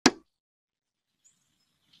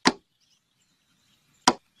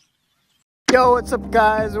Yo, what's up,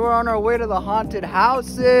 guys? We're on our way to the haunted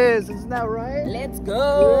houses. Isn't that right? Let's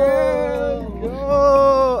go! Let's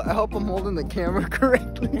go! I hope I'm holding the camera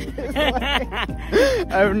correctly.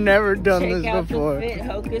 I've never done this before. The fit,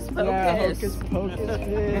 hocus pocus. Yeah, hocus pocus.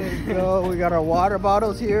 Fit. Yo, we got our water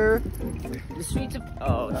bottles here. The streets of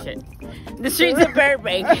the streets of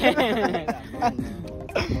Burbank.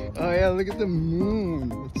 Oh yeah, look at the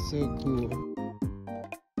moon. It's so cool.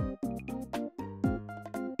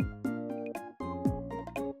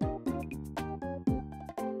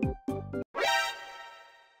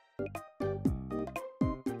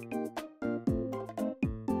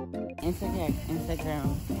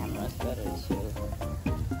 Instagram camera's better too.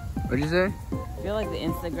 What'd you say? I feel like the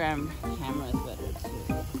Instagram camera is better too.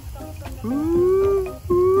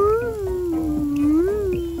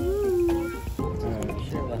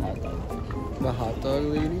 The hot dog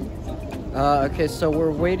lady? Okay, so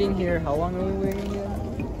we're waiting here. How long are we waiting here?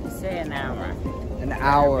 Say an hour. An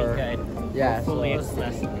hour. Yeah. Hopefully it's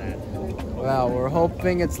less than that. Well, we're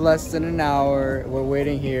hoping it's less than an hour. We're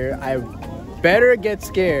waiting here. I better get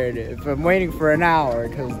scared if I'm waiting for an hour,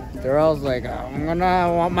 because they're all like, I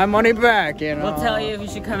want my money back, you know? We'll tell you if you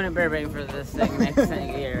should come to Burbank for this thing next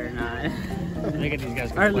year or not. Look at these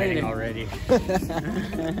guys complaining already.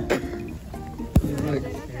 Look,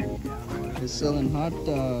 they're selling hot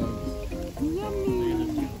dogs.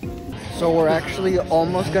 So we're actually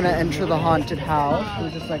almost gonna enter the haunted house.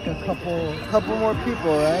 We're just like a couple more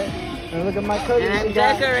people, right? And look at my cousin. And I'm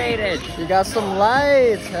decorated. You got some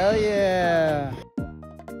lights. Hell yeah.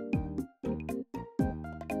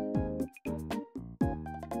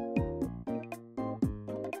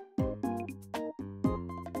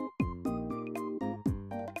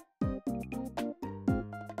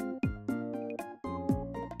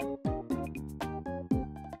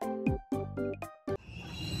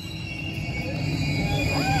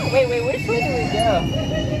 Wait, which way do we go?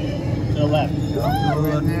 To the left. Go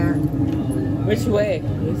in there. Which way?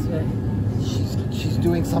 This way. She's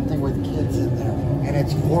doing something with kids in there, and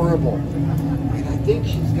it's horrible. And I think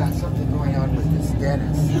she's got something going on with this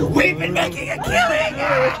dentist. We've been making a killing!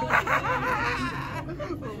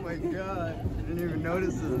 Oh my god, I didn't even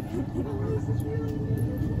notice it.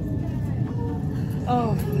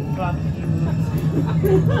 Oh,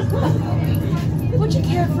 would you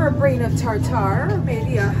care for a brain of tartar, or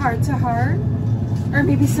maybe a heart to heart, or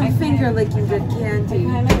maybe some finger licking good candy? I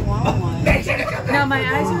kind of want one. Now my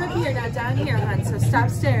eyes are up here, not down here, hon. So stop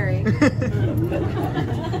staring.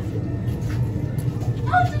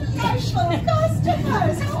 Oh, delightful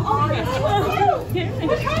customers! How are you? How are you?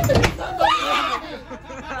 What happened?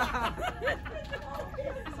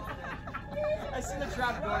 I see the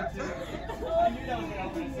trap door too. I knew that was going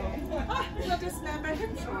to happen. You'll dismember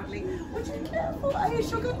him shortly. But be careful, I have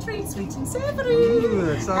sugar treat, sweet and savory. Ooh,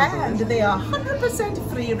 that sounds and delicious. they are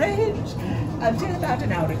 100% free range until about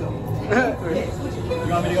an hour ago. Yes, would you care?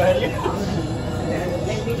 You want me to go ahead of you?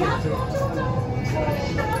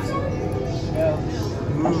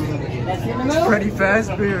 It's pretty fast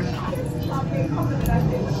beer.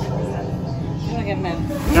 Look at me.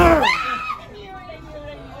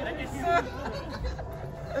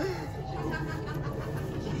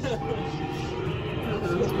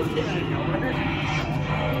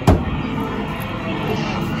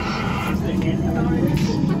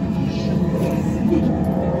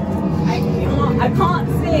 I can't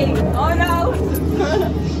see. Oh no!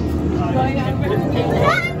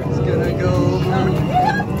 It's gonna go.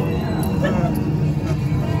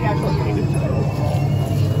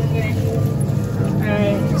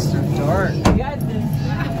 It's too dark.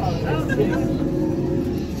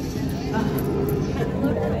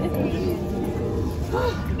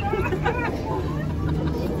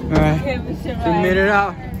 Alright, we made it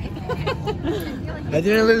out. I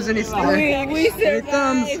didn't lose any sleep. We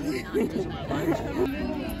survived.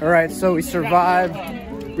 Alright, so we survived.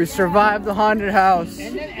 We survived the haunted house.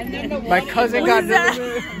 My cousin got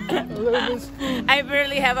delivered. I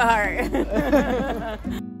barely have a heart.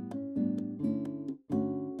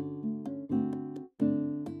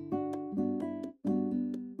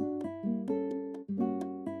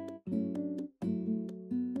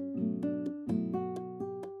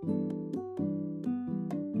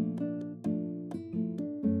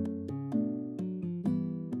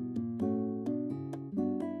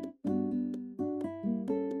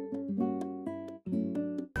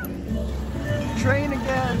 Train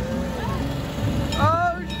again.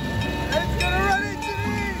 Oh, it's gonna run into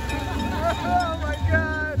me. Oh my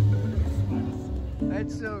god.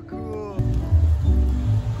 That's so cool.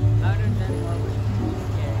 Other than what was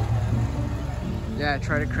scary. Yeah,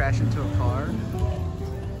 try to crash into a car.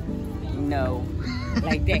 No.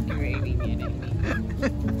 Like decorating it.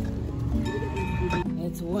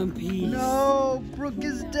 It's One Piece. No, Brooke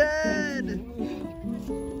is dead.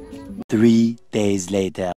 3 days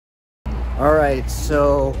later. Alright,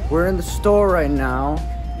 so we're in the store right now.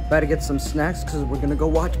 About to get some snacks because we're gonna go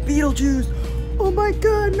watch Beetlejuice. Oh my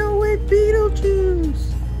god, no way,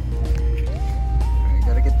 Beetlejuice. Alright,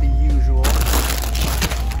 gotta get the usual.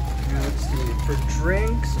 Now, let's see, for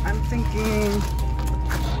drinks, I'm thinking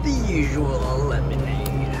the usual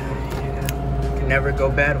lemonade. Can never go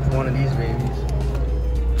bad with one of these babies.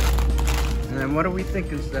 And then what are we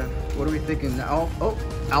thinking, Steph? What are we thinking? Oh,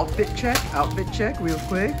 outfit check real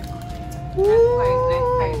quick.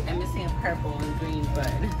 I'm missing a purple and green,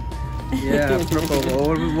 but Yeah, purple.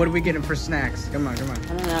 What are we getting for snacks? Come on. I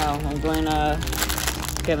don't know. I'm going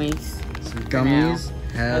gummies. Some gummies?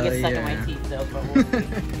 Hell I'll get stuck yeah. in my teeth though, but we'll see.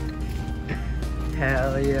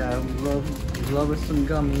 Hell yeah, love with some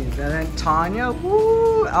gummies. And then Tanya,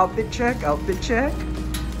 woo, outfit check.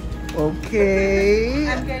 Okay.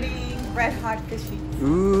 I'm getting red hot fishy.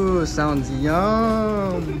 Ooh, sounds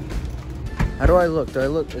yum. How do I look?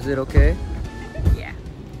 Is it okay? Yeah.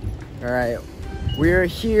 All right. We're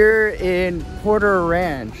here in Porter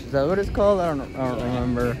Ranch. Is that what it's called? I don't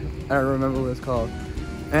remember. I don't remember what it's called.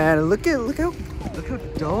 And look how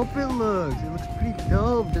dope it looks. It looks pretty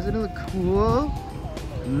dope. Doesn't it look cool?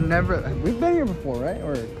 We've been here before, right?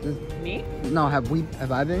 Or Me? No, have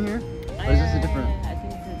I been here? Or is this a different? I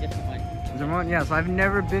think it's a different one. Different one? Yeah, so I've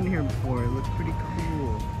never been here before. It looks pretty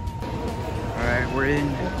cool. All right, we're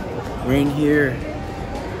in here.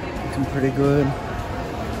 Looking pretty good.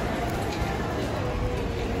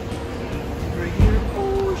 Right here.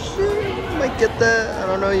 Oh shit! Might get that. I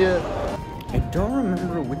don't know yet. I don't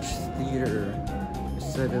remember which theater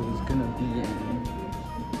said it was gonna be in.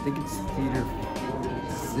 I think it's theater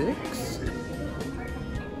 6.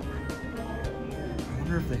 I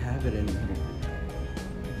wonder if they have it in here.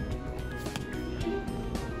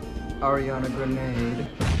 Ariana Grenade.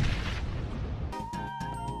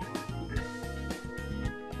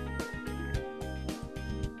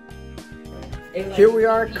 Here we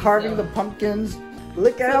are carving the pumpkins.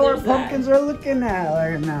 Look at how our pumpkins are looking at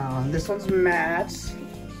right now. This one's Matt's.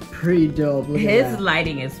 Pretty dope. Look at His that.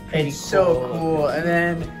 lighting is pretty It's cool. so cool. And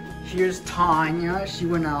then here's Tanya. She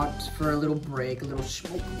went out for a little break, a little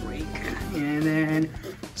smoke break. And then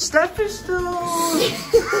Steph is still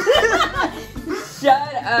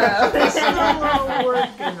Shut up. still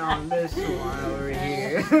working on this one over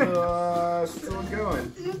here. Still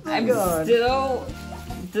going. I'm still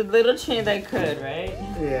the little change I could, right?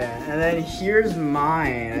 Yeah, and then here's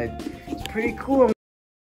mine. It's pretty cool.